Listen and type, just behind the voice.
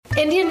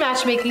Indian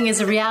Matchmaking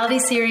is a reality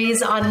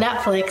series on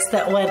Netflix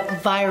that went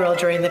viral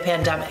during the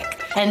pandemic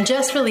and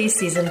just released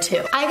season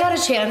 2. I got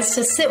a chance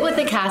to sit with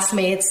the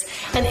castmates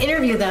and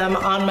interview them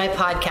on my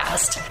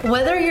podcast.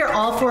 Whether you're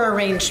all for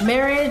arranged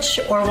marriage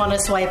or want to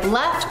swipe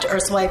left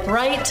or swipe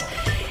right,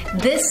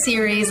 this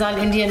series on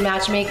Indian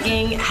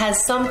Matchmaking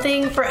has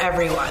something for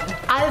everyone.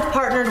 I've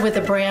partnered with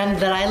a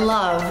brand that I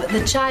love,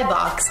 the Chai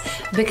Box,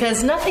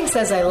 because nothing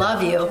says I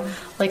love you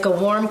like a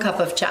warm cup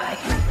of chai.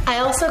 I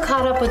also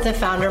caught up with the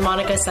founder,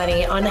 Monica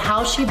Sunny, on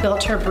how she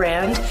built her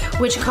brand,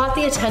 which caught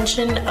the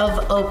attention of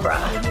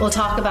Oprah. We'll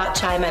talk about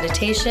chai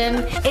meditation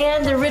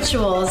and the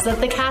rituals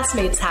that the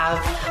castmates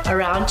have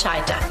around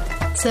chai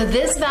time. So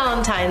this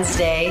Valentine's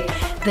Day,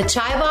 the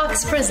Chai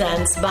Box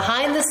presents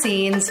Behind the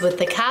Scenes with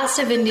the cast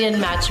of Indian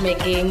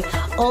Matchmaking,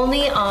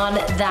 only on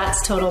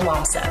That's Total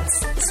Mom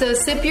Sense. So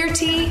sip your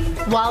tea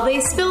while they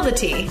spill the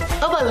tea.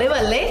 Oh, vale,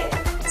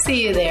 vale.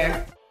 See you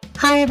there.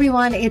 Hi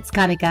everyone, it's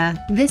Kanika.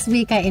 This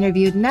week I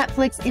interviewed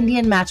Netflix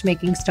Indian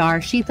matchmaking star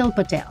Sheetal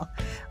Patel.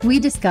 We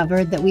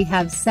discovered that we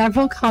have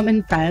several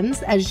common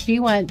friends as she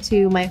went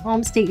to my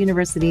home state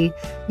university,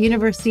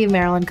 University of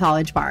Maryland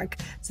College Park.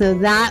 So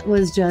that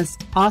was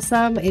just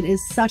awesome. It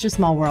is such a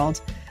small world.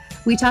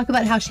 We talk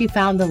about how she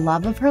found the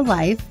love of her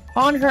life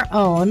on her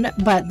own,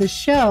 but the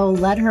show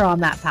led her on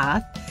that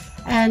path.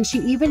 And she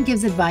even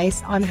gives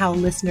advice on how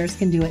listeners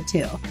can do it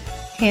too.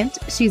 Hint,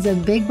 she's a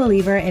big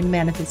believer in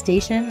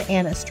manifestation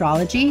and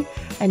astrology,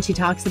 and she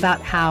talks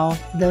about how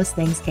those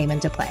things came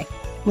into play.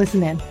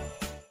 Listen in.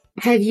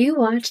 Have you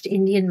watched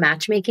Indian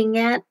Matchmaking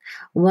yet?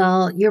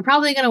 Well, you're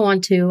probably going to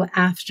want to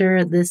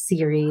after this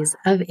series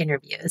of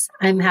interviews.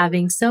 I'm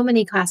having so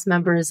many class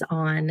members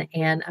on,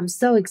 and I'm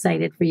so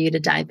excited for you to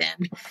dive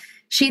in.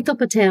 Sheetal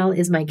Patel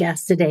is my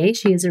guest today.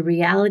 She is a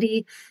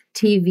reality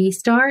TV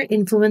star,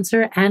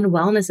 influencer, and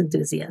wellness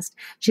enthusiast.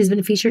 She's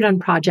been featured on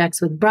projects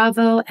with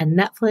Bravo and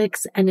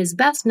Netflix and is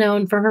best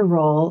known for her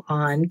role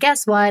on,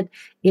 guess what,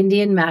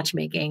 Indian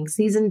Matchmaking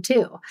Season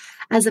 2.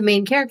 As a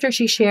main character,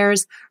 she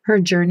shares her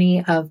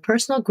journey of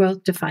personal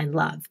growth to find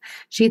love.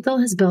 Sheetal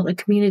has built a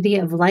community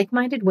of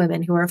like-minded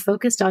women who are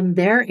focused on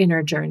their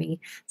inner journey,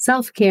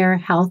 self-care,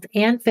 health,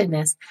 and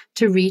fitness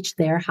to reach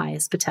their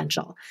highest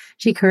potential.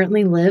 She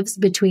currently lives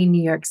between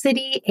New York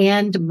City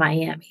and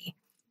Miami.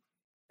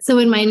 So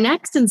in my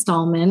next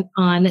installment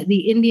on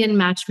the Indian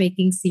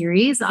Matchmaking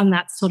series on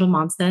That's Total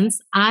Mom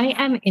Sense, I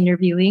am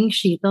interviewing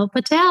Sheetal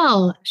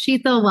Patel.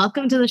 Sheetal,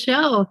 welcome to the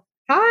show.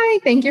 Hi,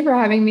 thank you for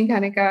having me,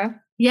 Kanika.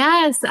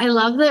 Yes, I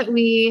love that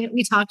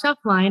we talked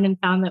offline and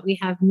found that we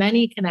have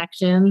many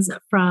connections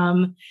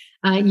from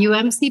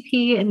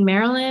UMCP in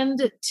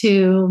Maryland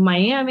to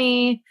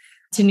Miami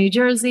to New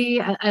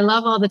Jersey. I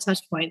love all the touch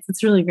points.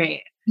 It's really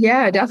great.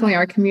 Yeah, definitely.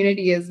 Our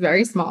community is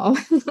very small.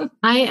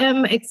 I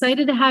am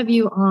excited to have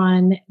you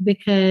on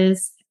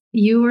because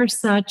you were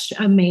such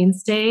a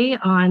mainstay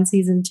on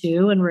season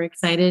 2, and we're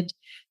excited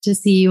to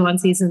see you on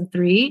season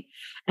 3.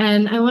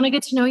 And I want to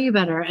get to know you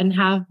better and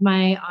have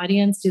my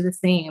audience do the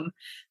same.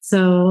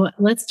 So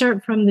let's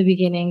start from the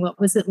beginning. What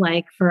was it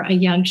like for a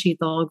young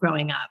Sheetal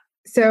growing up?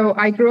 So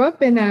I grew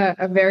up in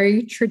a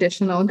very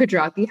traditional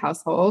Gujarati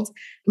household.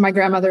 My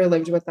grandmother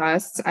lived with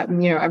us,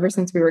 ever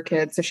since we were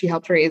kids. So she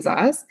helped raise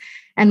us.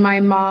 And my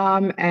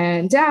mom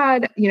and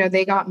dad,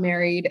 they got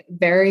married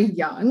very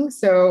young.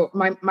 So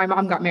my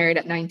mom got married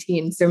at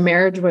 19. So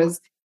marriage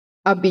was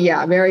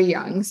very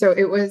young. So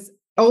it was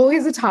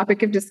always a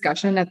topic of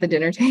discussion at the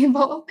dinner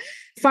table.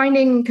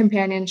 Finding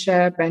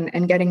companionship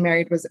and getting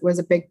married was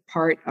a big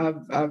part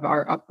of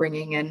our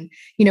upbringing. And,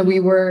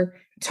 we were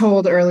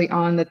told early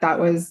on that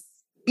was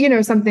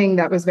something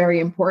that was very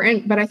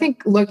important. But I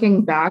think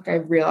looking back,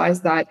 I've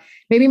realized that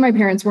maybe my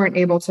parents weren't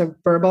able to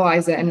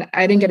verbalize it. And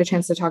I didn't get a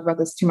chance to talk about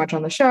this too much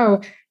on the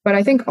show. But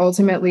I think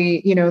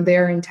ultimately,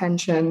 their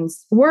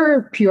intentions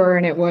were pure,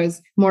 and it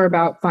was more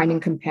about finding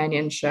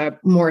companionship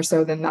more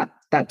so than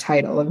that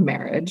title of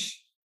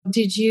marriage.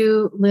 Did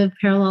you live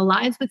parallel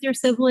lives with your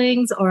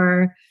siblings,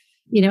 or,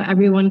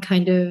 everyone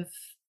kind of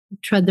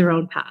tread their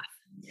own path?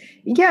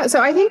 Yeah.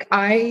 So I think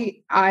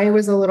I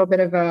was a little bit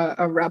of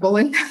a rebel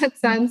in that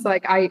sense.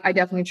 Like I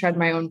definitely tread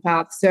my own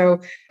path. So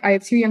I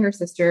have 2 younger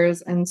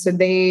sisters. And so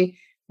they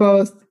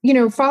both,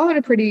 followed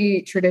a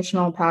pretty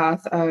traditional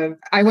path of,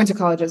 I went to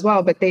college as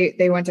well, but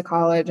they went to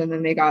college and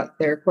then they got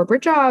their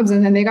corporate jobs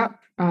and then they got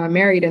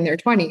married in their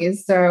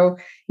 20s. So,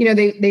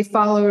 they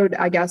followed,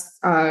 I guess,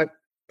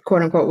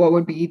 quote unquote, what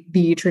would be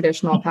the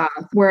traditional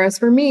path. Whereas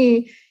for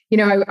me,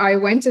 I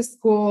went to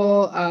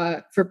school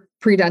for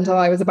pre-dental.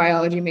 I was a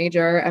biology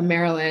major at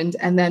Maryland.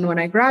 And then when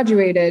I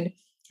graduated,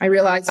 I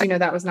realized,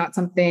 that was not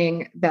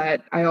something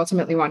that I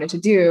ultimately wanted to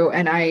do.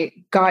 And I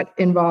got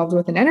involved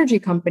with an energy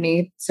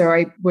company. So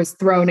I was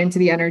thrown into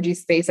the energy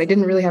space. I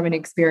didn't really have any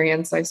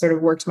experience. I sort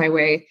of worked my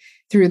way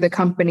through the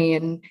company,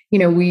 and,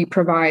 we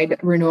provide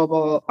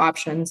renewable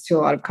options to a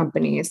lot of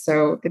companies.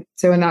 So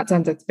in that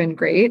sense, it's been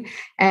great.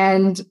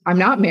 And I'm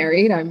not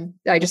married.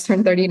 I just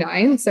turned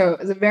 39. So it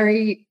was a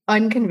very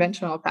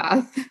unconventional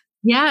path.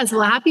 Yes,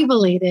 well, happy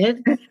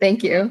belated.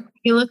 Thank you.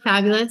 You look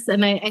fabulous.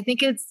 And I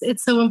think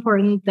it's so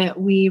important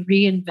that we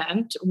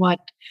reinvent what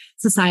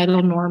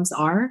societal norms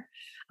are.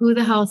 Who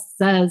the hell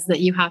says that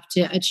you have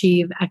to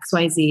achieve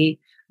XYZ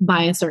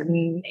by a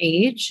certain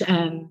age?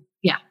 And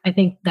yeah, I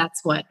think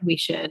that's what we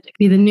should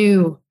be the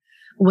new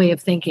way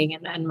of thinking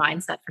and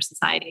mindset for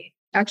society.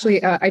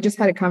 Actually, I just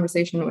had a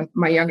conversation with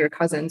my younger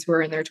cousins who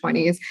are in their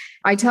 20s.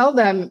 I tell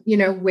them,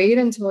 wait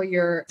until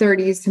your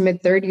 30s to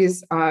mid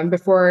 30s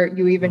before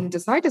you even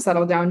decide to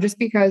settle down, just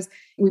because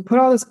we put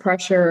all this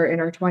pressure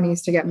in our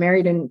 20s to get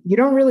married and you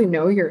don't really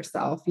know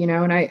yourself,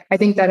 and I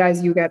think that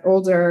as you get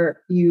older,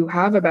 you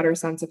have a better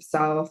sense of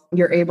self.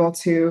 You're able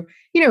to,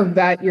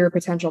 vet your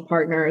potential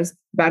partners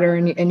better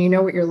and you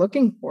know what you're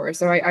looking for.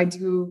 So I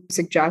do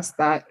suggest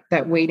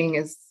that waiting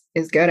is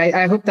good.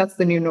 I hope that's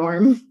the new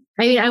norm.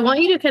 I mean, I want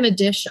you to kind of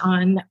dish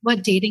on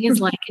what dating is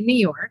like in New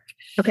York.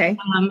 Okay.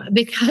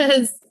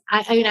 Because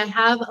I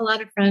have a lot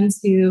of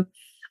friends who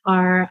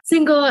are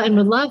single and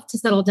would love to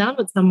settle down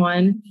with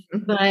someone,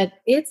 but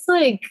it's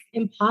like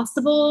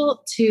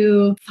impossible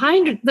to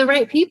find the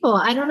right people.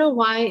 I don't know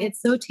why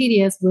it's so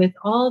tedious with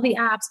all the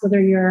apps,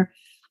 whether you're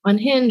on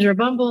Hinge or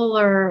Bumble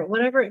or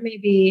whatever it may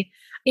be.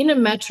 In a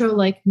metro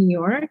like New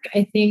York,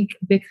 I think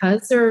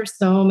because there are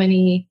so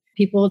many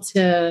people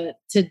to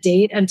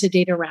date and to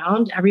date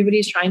around,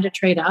 everybody's trying to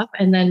trade up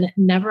and then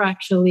never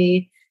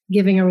actually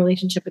giving a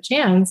relationship a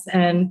chance.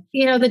 And,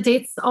 the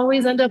dates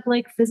always end up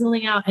like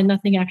fizzling out and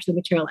nothing actually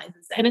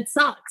materializes. And it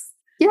sucks.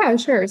 Yeah,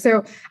 sure.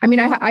 So, I mean,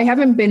 I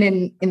haven't been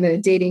in the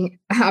dating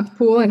app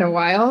pool in a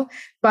while,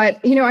 but,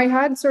 I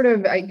had sort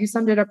of, you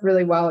summed it up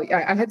really well.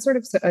 I had sort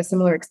of a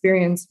similar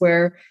experience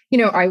where,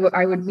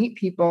 I would meet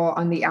people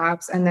on the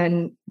apps and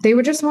then they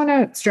would just want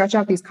to stretch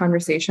out these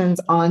conversations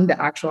on the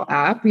actual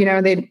app.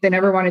 They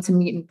never wanted to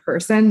meet in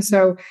person.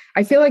 So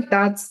I feel like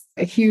that's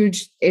a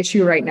huge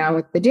issue right now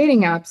with the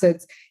dating apps.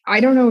 I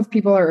don't know if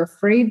people are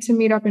afraid to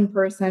meet up in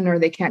person or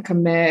they can't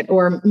commit,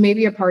 or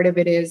maybe a part of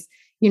it is,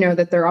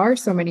 that there are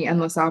so many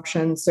endless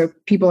options. So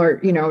people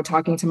are,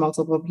 talking to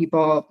multiple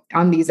people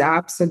on these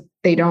apps. So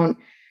they don't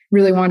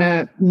really want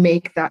to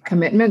make that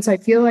commitment. So I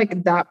feel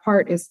like that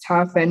part is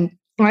tough. And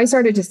I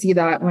started to see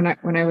that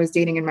when I was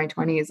dating in my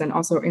 20s and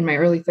also in my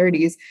early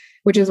 30s,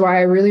 which is why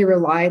I really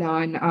relied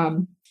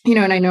on,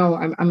 and I know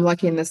I'm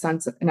lucky in the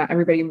sense that not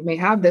everybody may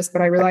have this,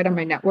 but I relied on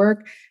my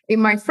network,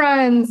 my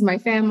friends, my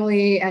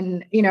family.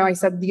 And, I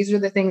said, these are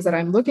the things that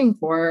I'm looking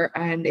for.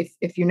 And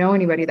if you know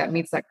anybody that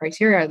meets that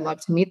criteria, I'd love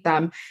to meet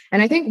them.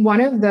 And I think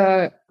one of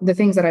the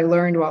things that I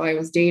learned while I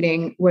was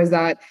dating was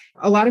that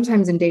a lot of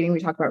times in dating, we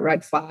talk about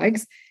red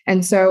flags.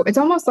 And so it's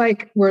almost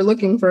like we're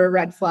looking for a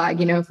red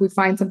flag. If we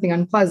find something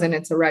unpleasant,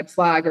 it's a red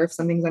flag, or if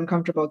something's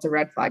uncomfortable, it's a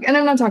red flag. And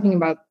I'm not talking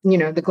about,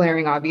 the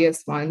glaring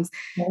obvious ones.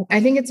 I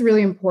think it's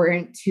really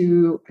important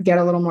to get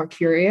a little more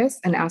curious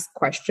and ask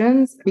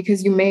questions,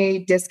 because you may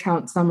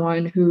discount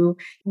someone who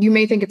you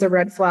may think it's a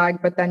red flag,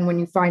 but then when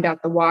you find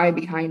out the why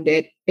behind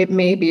it, it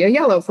may be a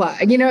yellow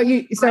flag.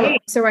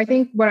 So I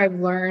think what I've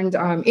learned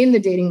in the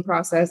dating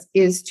process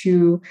is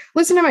to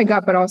listen to my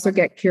gut, but also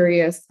get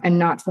curious and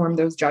not form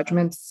those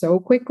judgments so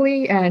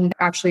quickly and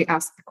actually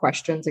ask the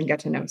questions and get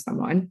to know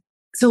someone.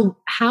 So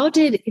how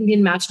did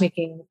Indian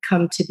matchmaking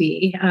come to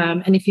be?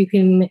 And if you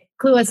can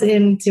clue us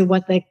into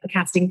what the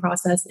casting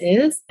process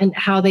is and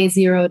how they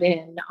zeroed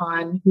in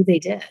on who they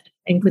did.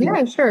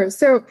 Yeah, sure.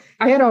 So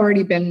I had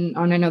already been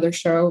on another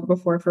show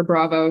before for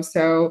Bravo.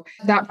 So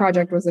that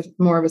project was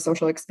more of a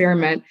social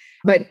experiment.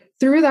 But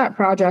through that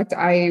project,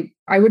 I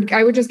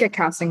would just get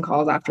casting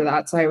calls after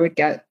that. So I would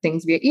get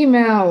things via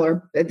email,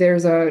 or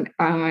there's a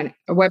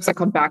website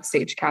called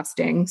Backstage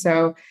Casting.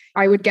 So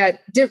I would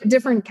get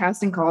different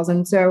casting calls.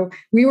 And so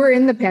we were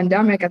in the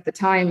pandemic at the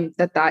time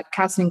that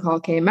casting call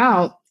came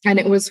out. And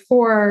it was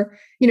for,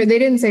 they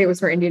didn't say it was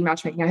for Indian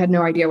matchmaking. I had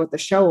no idea what the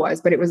show was,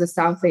 but it was a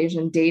South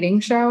Asian dating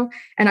show.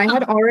 And I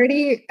had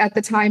already at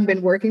the time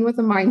been working with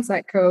a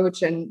mindset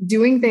coach and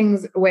doing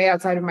things way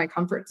outside of my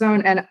comfort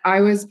zone. And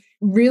I was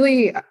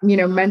really,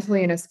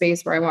 mentally in a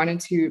space where I wanted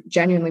to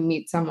genuinely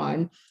meet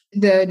someone.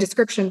 The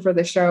description for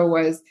the show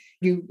was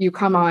you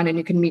come on and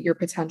you can meet your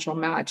potential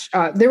match.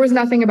 There was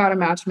nothing about a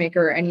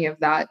matchmaker or any of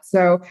that.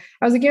 So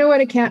I was like, you know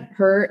what, it can't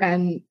hurt.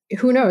 And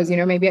who knows,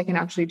 maybe I can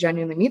actually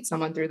genuinely meet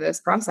someone through this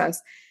process.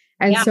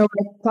 And so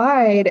I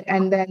applied,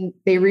 and then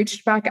they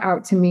reached back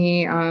out to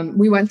me.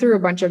 We went through a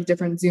bunch of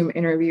different Zoom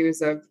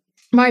interviews of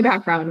my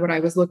background, what I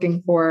was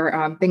looking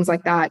for, things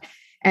like that.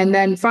 And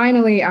then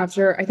finally,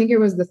 after, I think it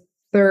was the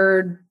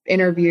third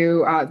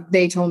interview,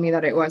 they told me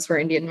that it was for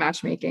Indian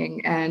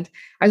matchmaking. And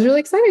I was really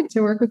excited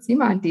to work with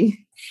Seema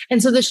Aunty.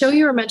 And so the show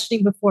you were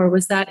mentioning before,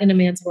 was that In a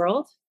Man's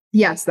World?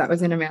 Yes, that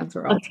was In a Man's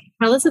World. Okay.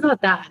 Tell us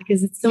about that,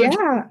 because it's so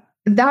interesting.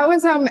 That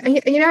was,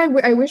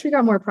 I wish we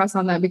got more press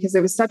on that, because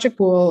it was such a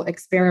cool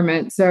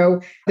experiment.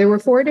 So there were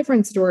 4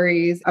 different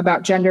stories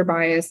about gender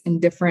bias in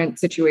different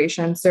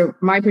situations. So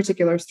my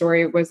particular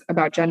story was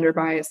about gender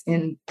bias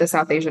in the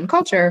South Asian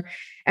culture.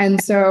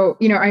 And so,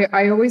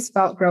 I always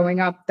felt growing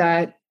up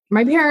that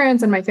my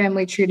parents and my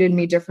family treated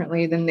me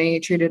differently than they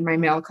treated my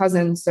male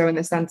cousins. So in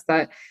the sense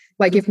that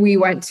Like if we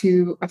went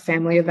to a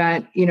family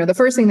event, the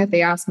first thing that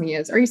they ask me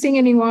is, are you seeing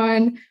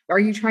anyone? Are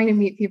you trying to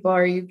meet people?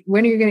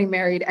 When are you getting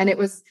married? And it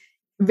was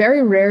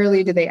very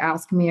rarely did they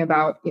ask me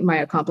about my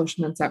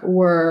accomplishments at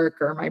work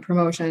or my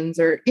promotions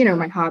or,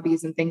 my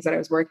hobbies and things that I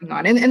was working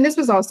on. And this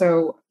was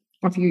also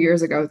a few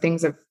years ago.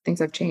 Things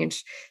have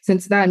changed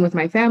since then with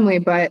my family.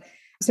 But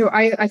so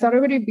I thought it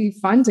would be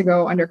fun to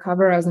go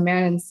undercover as a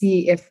man and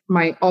see if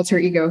my alter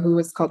ego, who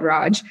was called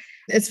Raj,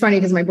 it's funny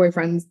because my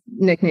boyfriend's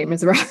nickname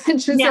is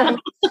Raj. Yeah.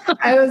 So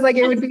I was like,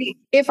 it would be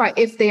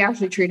if they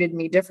actually treated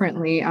me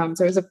differently.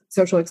 So it was a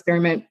social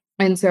experiment.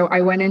 And so I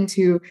went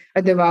into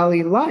a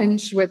Diwali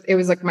lunch it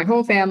was like my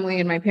whole family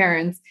and my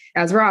parents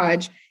as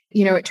Raj.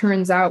 It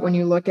turns out when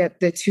you look at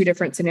the two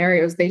different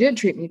scenarios, they did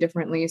treat me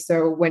differently.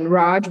 So when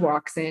Raj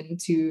walks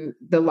into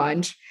the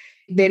lunch,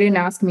 they didn't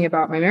ask me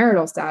about my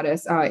marital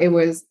status. It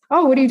was,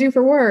 oh, what do you do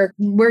for work?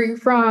 Where are you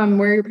from?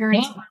 Where are your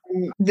parents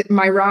from?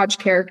 My Raj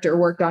character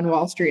worked on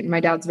Wall Street, and my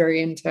dad's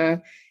very into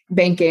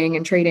banking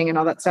and trading and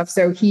all that stuff.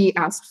 So he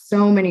asked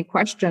so many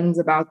questions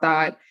about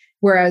that.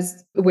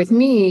 Whereas with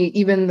me,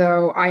 even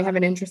though I have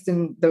an interest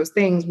in those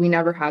things, we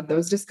never had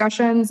those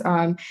discussions.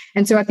 And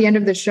so at the end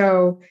of the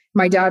show,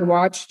 my dad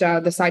watched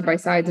the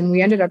side-by-sides, and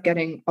we ended up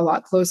getting a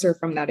lot closer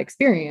from that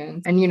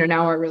experience. And,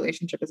 now our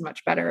relationship is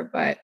much better.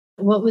 But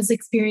what was the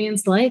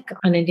experience like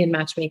on Indian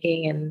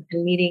matchmaking and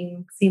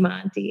meeting Seema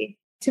Auntie?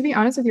 To be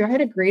honest with you, I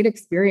had a great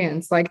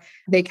experience. Like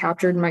they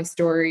captured my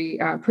story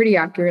pretty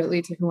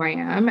accurately to who I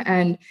am.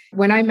 And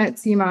when I met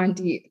Seema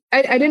Auntie,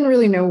 I didn't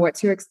really know what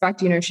to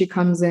expect. She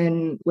comes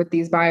in with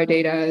these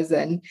biodatas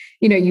and,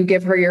 you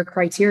give her your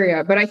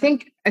criteria. But I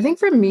think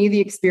for me, the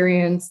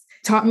experience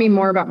taught me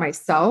more about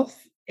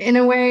myself in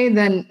a way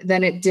than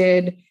it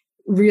did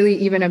really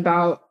even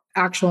about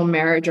actual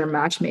marriage or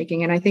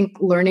matchmaking. And I think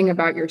learning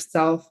about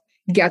yourself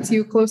gets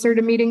you closer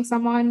to meeting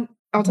someone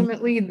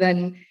ultimately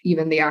than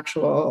even the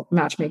actual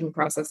matchmaking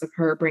process of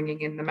her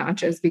bringing in the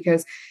matches,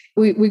 because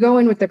we go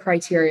in with the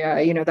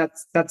criteria,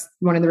 that's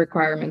one of the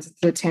requirements.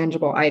 It's a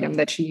tangible item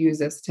that she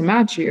uses to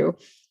match you.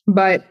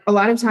 But a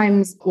lot of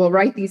times we'll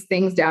write these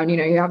things down,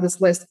 you have this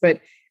list,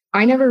 but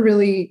I never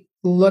really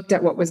looked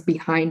at what was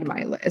behind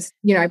my list.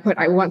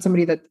 I want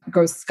somebody that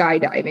goes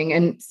skydiving,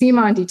 and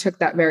Seema Auntie took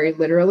that very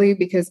literally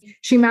because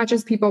she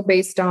matches people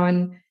based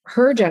on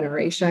her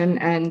generation,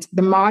 and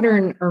the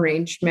modern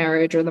arranged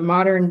marriage or the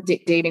modern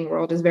dating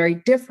world is very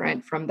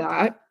different from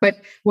that. But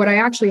what I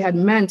actually had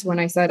meant when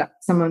I said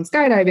someone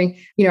skydiving,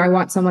 I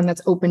want someone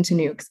that's open to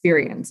new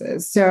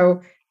experiences.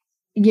 So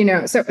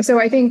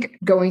I think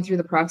going through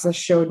the process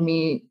showed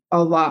me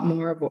a lot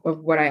more of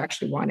what I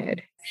actually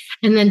wanted.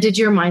 And then did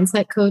your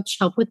mindset coach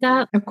help with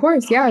that? Of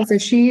course. Yeah. So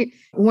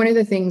one of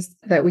the things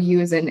that we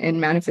use in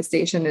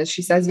manifestation is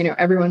she says,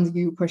 everyone's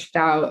you pushed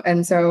out.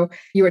 And so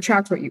you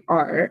attract what you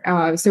are.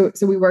 So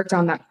we worked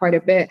on that quite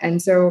a bit.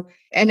 And so,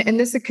 and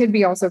this could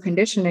be also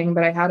conditioning,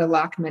 but I had a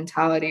lack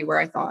mentality where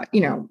I thought,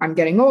 I'm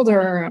getting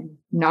older. I'm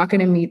not going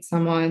to meet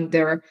someone.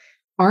 There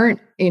aren't,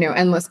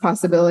 endless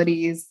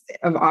possibilities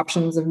of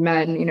options of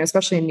men,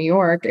 especially in New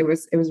York. It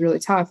was really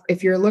tough.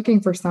 If you're looking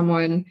for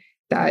someone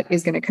that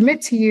is going to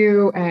commit to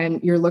you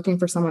and you're looking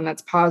for someone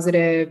that's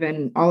positive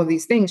and all of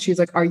these things, she's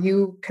like, are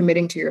you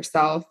committing to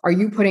yourself? Are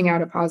you putting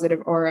out a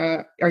positive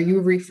aura? Are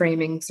you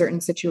reframing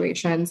certain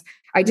situations?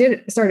 I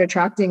did start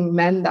attracting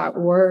men that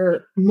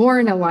were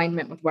more in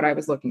alignment with what I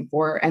was looking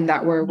for and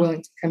that were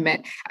willing to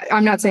commit.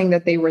 I'm not saying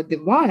that they were the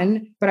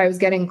one, but I was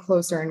getting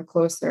closer and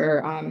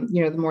closer,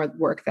 the more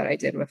work that I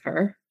did with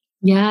her.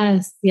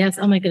 Yes.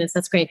 Oh my goodness.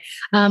 That's great.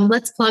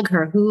 Let's plug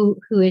her. Who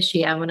is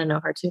she? I want to know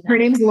her too. Her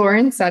name's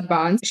Lauren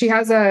Sedbon. She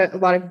has a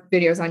lot of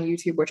videos on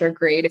YouTube, which are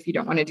great if you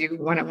don't want to do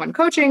one-on-one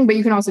coaching, but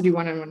you can also do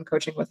one-on-one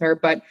coaching with her.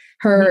 But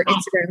her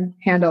Instagram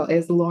handle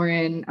is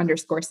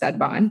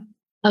Lauren_Sedbon.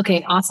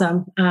 Okay.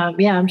 Awesome.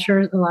 I'm sure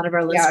a lot of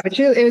our listeners. Yeah,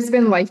 but it has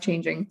been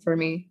life-changing for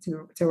me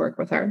to work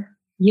with her.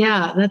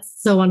 Yeah, that's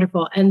so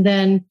wonderful. And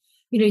then,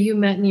 you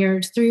met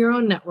through your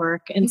own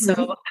network. And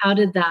so how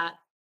did that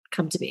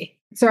come to be?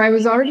 So I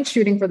was already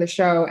shooting for the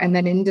show. And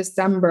then in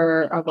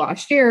December of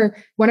last year,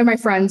 one of my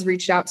friends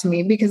reached out to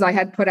me because I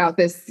had put out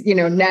this,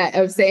 net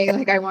of saying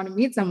like, I want to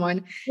meet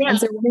someone. Yeah. And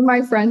so one of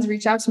my friends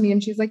reached out to me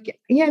and she's like,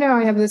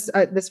 I have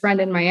this friend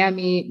in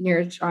Miami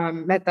near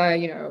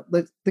Meta,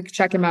 let's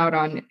check him out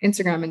on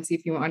Instagram and see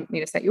if you want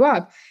me to set you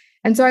up.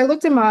 And so I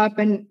looked him up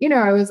and,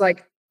 I was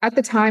like, at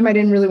the time, I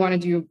didn't really want to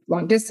do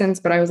long distance,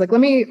 but I was like,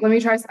 let me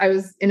try. I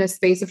was in a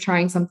space of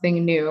trying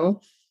something new.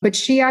 But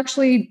she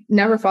actually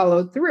never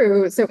followed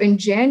through. So in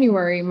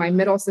January, my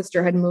middle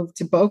sister had moved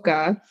to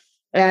Boca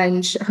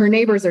and her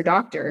neighbors are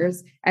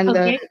doctors. And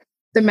the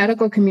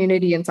medical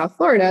community in South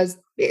Florida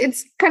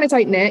it's kind of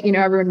tight knit,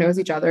 everyone knows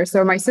each other.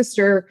 So my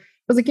sister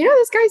was like,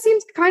 this guy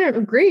seems kind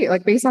of great,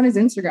 like based on his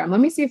Instagram. Let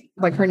me see if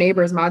like her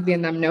neighbors, Madhvi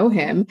and them know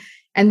him.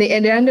 And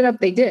it ended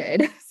up they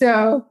did.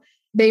 So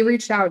they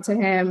reached out to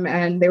him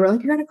and they were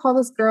like, you're going to call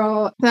this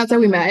girl. And that's how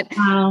we met.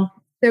 Wow.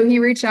 So he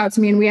reached out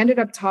to me and we ended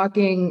up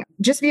talking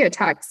just via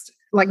text,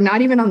 like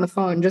not even on the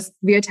phone, just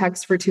via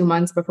text for 2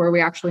 months before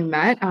we actually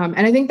met.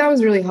 And I think that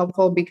was really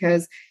helpful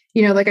because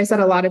like I said,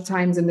 a lot of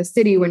times in the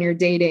city when you're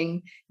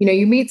dating,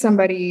 you meet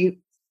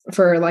somebody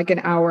for like an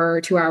hour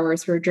or 2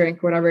 hours for a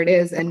drink, whatever it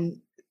is. And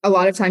a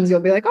lot of times you'll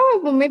be like,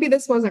 oh, well, maybe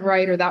this wasn't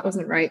right or that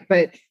wasn't right.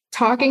 But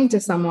talking to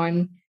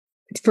someone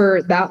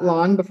for that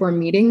long before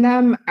meeting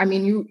them, I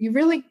mean, you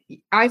really,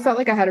 I felt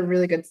like I had a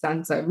really good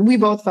sense we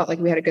both felt like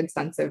we had a good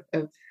sense of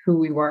who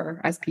we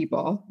were as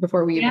people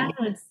before we even.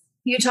 Yes.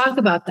 You talk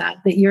about that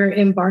you're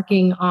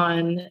embarking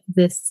on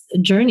this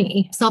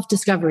journey,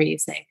 self-discovery, you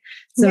say.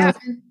 So, yeah.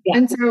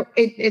 And so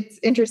it's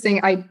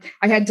interesting. I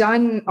had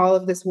done all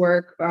of this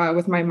work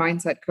with my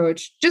mindset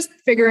coach, just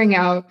figuring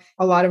out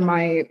a lot of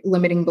my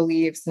limiting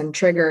beliefs and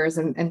triggers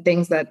and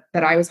things that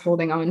I was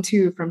holding on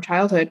to from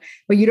childhood.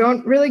 But you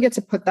don't really get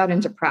to put that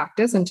into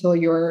practice until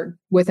you're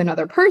with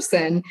another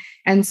person.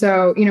 And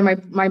so,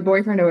 my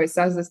boyfriend always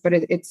says this, but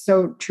it's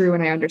so true.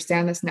 And I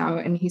understand this now.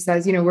 And he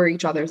says, we're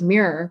each other's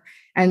mirror.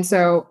 And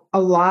so a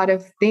lot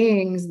of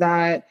things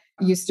that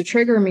used to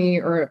trigger me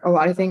or a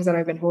lot of things that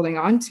I've been holding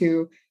on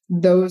to,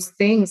 those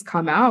things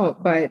come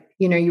out. But,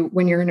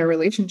 when you're in a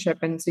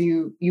relationship, and so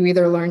you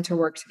either learn to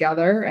work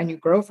together and you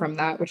grow from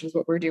that, which is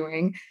what we're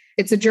doing.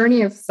 It's a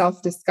journey of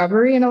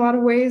self-discovery in a lot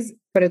of ways,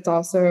 but it's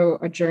also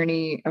a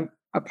journey of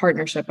a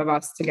partnership of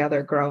us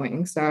together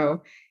growing.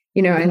 So,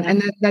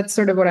 and that's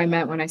sort of what I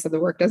meant when I said the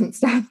work doesn't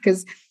stop,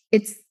 because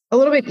it's a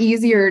little bit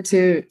easier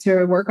to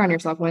work on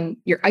yourself when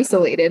you're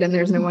isolated and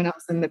there's no one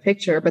else in the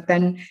picture. But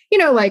then,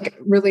 like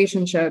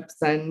relationships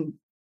and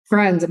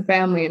friends and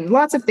family and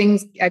lots of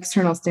things,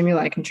 external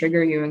stimuli can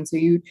trigger you. And so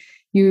you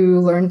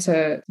learn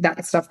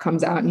that stuff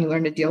comes out and you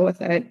learn to deal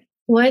with it.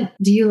 What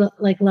do you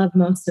love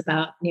most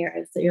about Nir?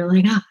 Is that you're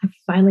like, I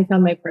finally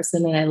found my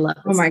person and I love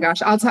this. Oh my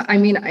gosh.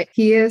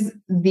 He is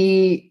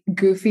the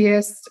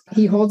goofiest.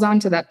 He holds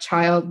on to that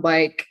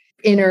childlike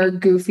inner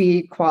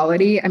goofy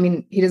quality. I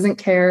mean, he doesn't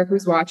care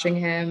who's watching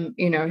him.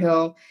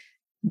 He'll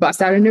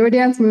bust out into a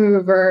dance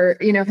move or,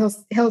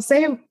 he'll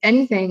say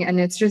anything. And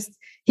it's just,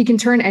 he can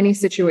turn any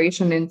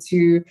situation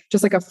into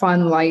just like a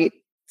fun, light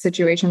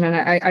situation. And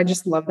I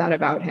just love that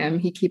about him.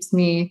 He keeps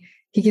me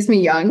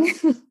young.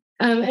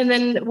 And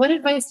then what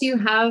advice do you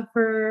have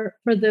for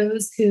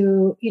those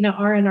who,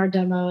 are in our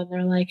demo and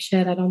they're like,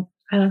 shit, I don't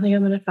think I'm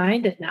going to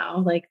find it now.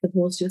 Like the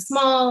pool's too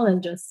small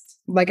and just.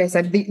 Like I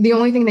said, the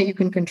only thing that you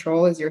can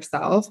control is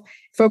yourself.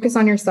 Focus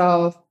on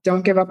yourself.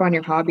 Don't give up on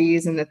your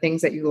hobbies and the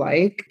things that you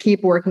like.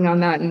 Keep working on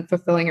that and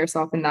fulfilling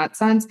yourself in that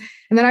sense.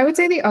 And then I would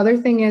say the other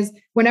thing is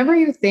whenever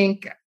you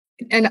think,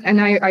 and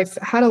I've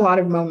had a lot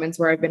of moments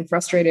where I've been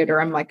frustrated or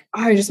I'm like,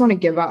 oh, I just want to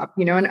give up,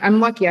 and I'm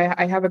lucky.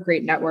 I have a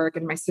great network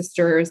and my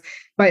sisters,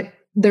 but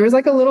there was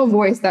like a little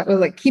voice that was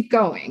like, keep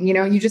going.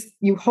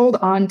 You hold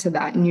on to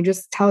that and you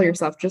just tell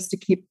yourself just to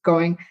keep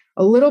going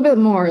a little bit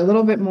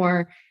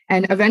more.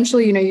 And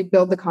eventually, you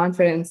build the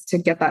confidence to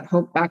get that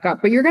hope back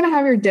up. But you're going to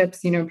have your dips,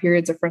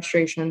 periods of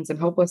frustrations and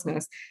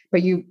hopelessness.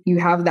 But you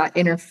have that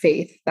inner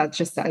faith that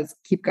just says,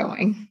 keep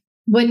going.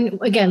 When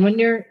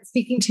you're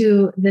speaking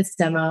to this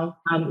demo,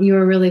 you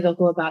were really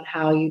vocal about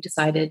how you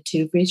decided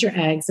to freeze your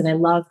eggs. And I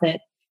love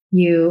that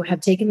you have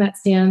taken that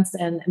stance,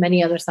 and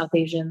many other South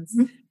Asians,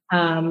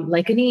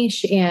 like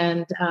Anish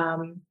and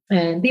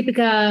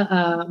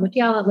Deepika,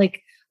 Mutyala,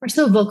 are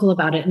so vocal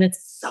about it. And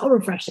it's so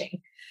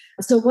refreshing.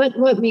 So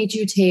what made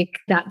you take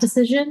that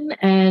decision?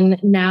 And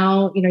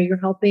now, you're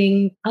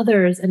helping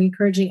others and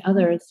encouraging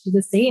others to do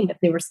the same if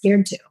they were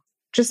scared to.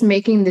 Just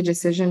making the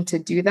decision to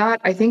do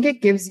that, I think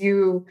it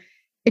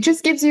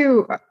just gives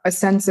you a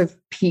sense of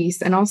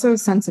peace and also a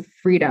sense of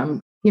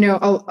freedom.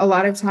 A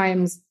lot of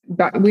times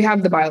we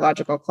have the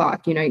biological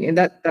clock,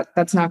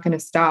 that's not going to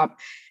stop.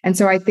 And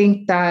so I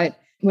think that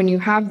when you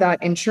have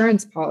that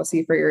insurance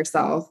policy for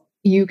yourself,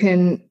 you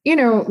can,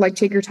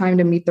 take your time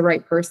to meet the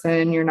right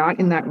person. You're not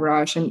in that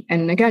rush.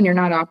 And again, you're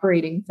not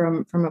operating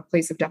from a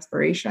place of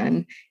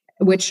desperation,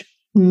 which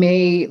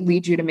may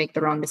lead you to make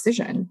the wrong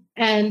decision.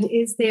 And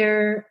is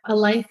there a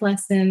life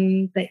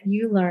lesson that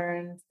you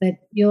learned that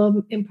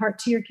you'll impart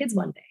to your kids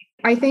one day?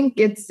 I think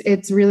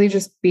it's really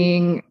just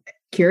being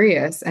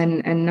curious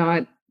and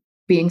not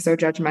being so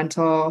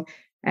judgmental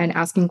and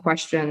asking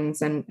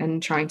questions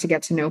and trying to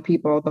get to know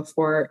people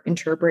before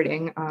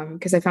interpreting.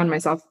 Because I found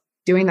myself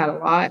doing that a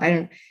lot.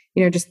 I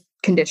don't, just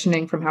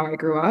conditioning from how I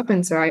grew up.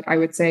 And so I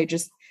would say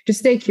just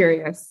stay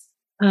curious.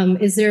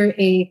 Is there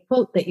a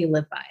quote that you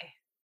live by?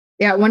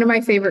 Yeah. One of my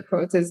favorite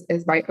quotes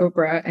is by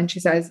Oprah. And she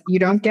says, you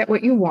don't get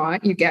what you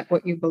want, you get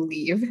what you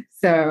believe.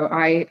 So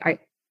I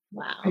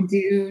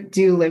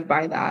do live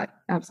by that.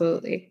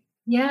 Absolutely.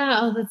 Yeah.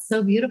 Oh, that's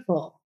so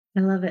beautiful.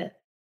 I love it.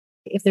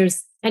 If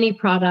there's any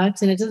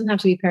product, and it doesn't have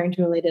to be parenting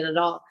related at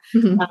all,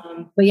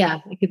 but yeah,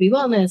 it could be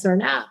wellness or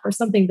an app or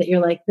something that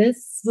you're like,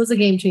 this was a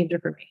game changer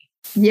for me.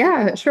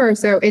 Yeah, sure.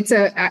 So it's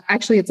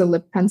a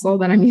lip pencil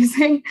that I'm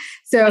using.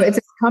 So it's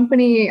a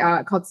company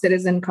called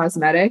Citizen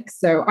Cosmetics.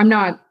 So I'm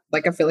not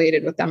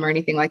affiliated with them or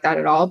anything like that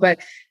at all, but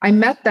I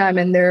met them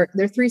and they're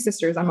three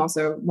sisters. I'm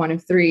also one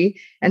of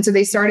three. And so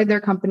they started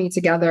their company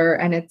together,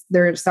 and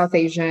they're South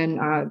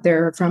Asian.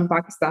 They're from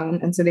Pakistan.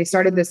 And so they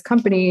started this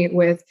company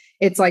with,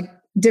 it's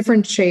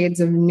different shades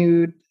of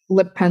nude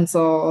lip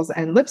pencils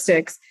and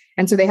lipsticks.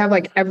 And so they have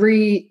like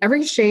every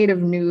shade of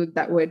nude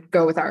that would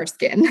go with our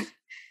skin.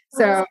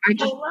 So I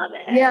love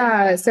it.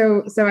 Yeah.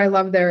 So I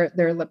love their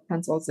lip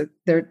pencils.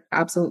 They're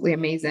absolutely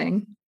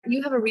amazing.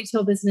 You have a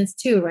retail business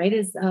too, right?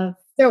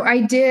 So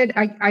I did.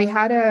 I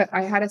had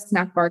a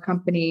snack bar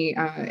company.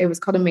 It was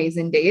called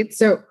Amazing Dates.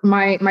 So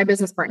my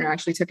business partner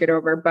actually took it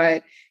over,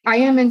 but I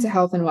am into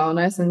health and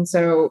wellness, and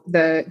so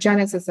the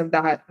genesis of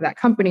that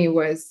company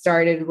was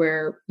started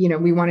where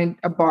we wanted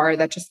a bar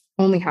that just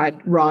only had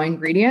raw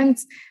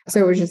ingredients. So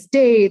it was just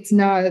dates,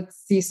 nuts,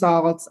 sea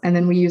salts, and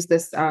then we used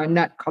this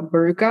nut called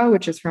baruca,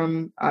 which is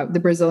from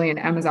the Brazilian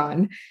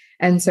Amazon.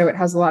 And so it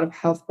has a lot of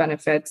health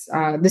benefits,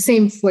 the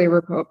same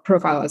flavor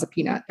profile as a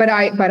peanut. But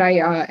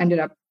I ended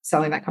up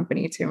selling that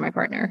company to my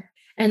partner.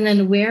 And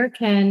then where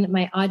can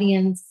my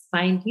audience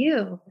find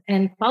you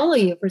and follow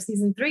you for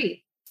season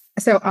 3?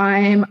 So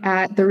I'm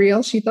at The Real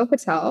Sheetal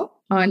Patel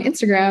on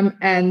Instagram,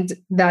 and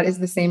that is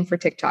the same for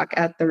TikTok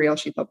at The Real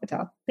Sheetal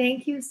Patel.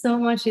 Thank you so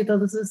much, Sheetal.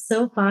 This was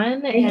so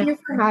fun. Thank you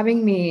for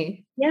having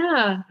me.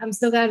 Yeah, I'm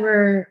so glad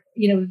we've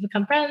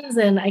become friends,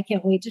 and I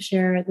can't wait to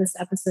share this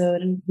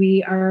episode. And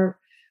we are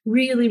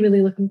really,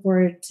 really looking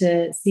forward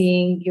to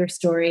seeing your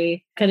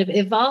story kind of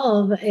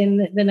evolve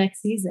in the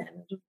next season.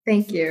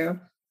 Thank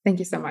you. Thank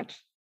you so much.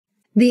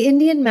 The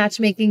Indian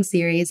Matchmaking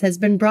series has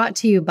been brought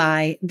to you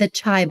by The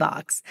Chai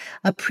Box,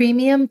 a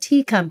premium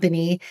tea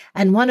company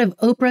and one of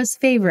Oprah's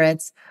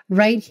favorites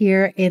right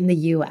here in the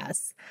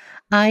US.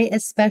 I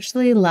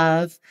especially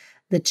love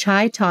the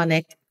Chai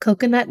Tonic,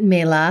 Coconut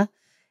Mela,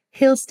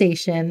 Hill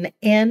Station,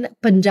 and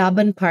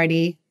Punjaban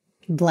Party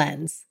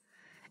blends.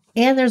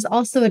 And there's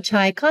also a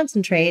chai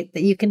concentrate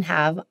that you can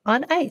have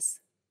on ice.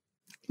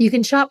 You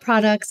can shop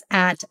products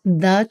at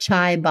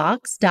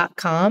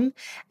thechaibox.com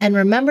and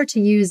remember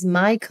to use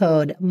my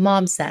code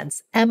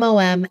MOMSENSE,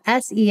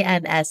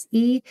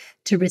 MOMSENSE,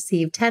 to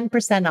receive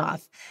 10%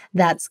 off.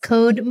 That's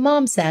code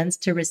MOMSENSE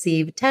to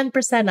receive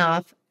 10%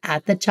 off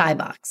at the Chai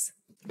Box.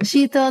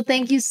 Sheetal,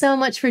 thank you so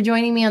much for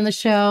joining me on the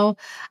show.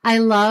 I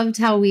loved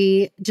how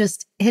we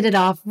just hit it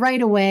off right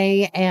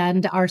away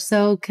and are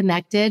so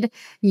connected.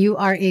 You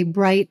are a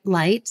bright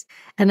light,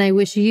 and I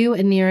wish you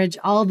and Neeraj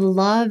all the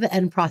love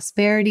and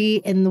prosperity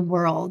in the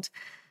world.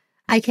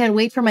 I can't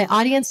wait for my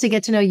audience to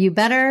get to know you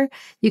better.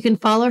 You can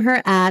follow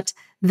her at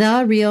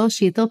The Real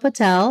Sheetal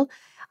Patel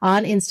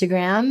on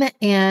Instagram.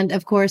 And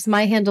of course,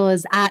 my handle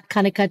is at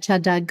Kanika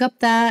Chadda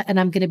Gupta, and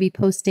I'm going to be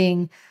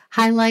posting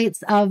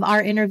highlights of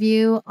our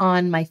interview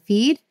on my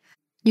feed.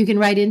 You can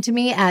write into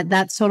me at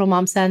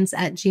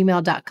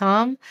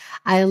thatstotalmomsense@gmail.com.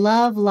 I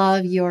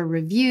love your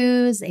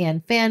reviews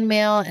and fan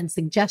mail and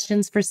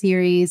suggestions for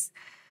series.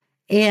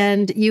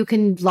 And you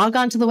can log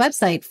on to the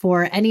website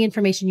for any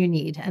information you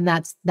need. And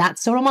that's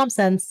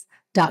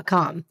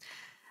thatstotalmomsense.com.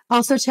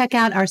 Also, check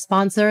out our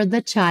sponsor,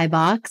 The Chai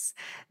Box.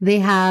 They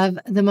have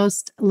the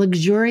most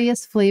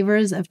luxurious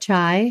flavors of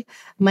chai.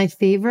 My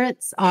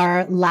favorites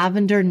are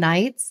Lavender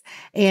Nights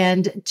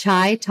and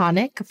Chai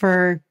Tonic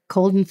for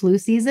cold and flu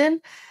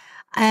season.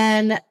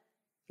 And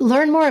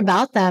learn more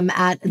about them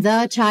at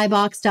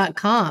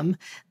thechaibox.com.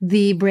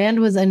 The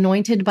brand was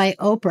anointed by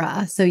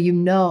Oprah, so you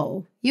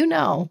know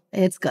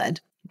it's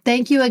good.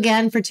 Thank you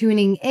again for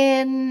tuning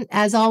in.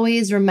 As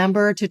always,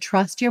 remember to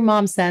trust your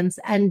mom sense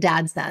and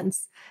dad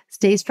sense.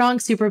 Stay strong,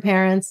 super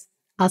parents.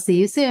 I'll see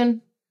you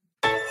soon.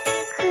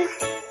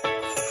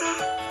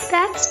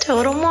 That's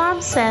total mom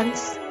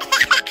sense.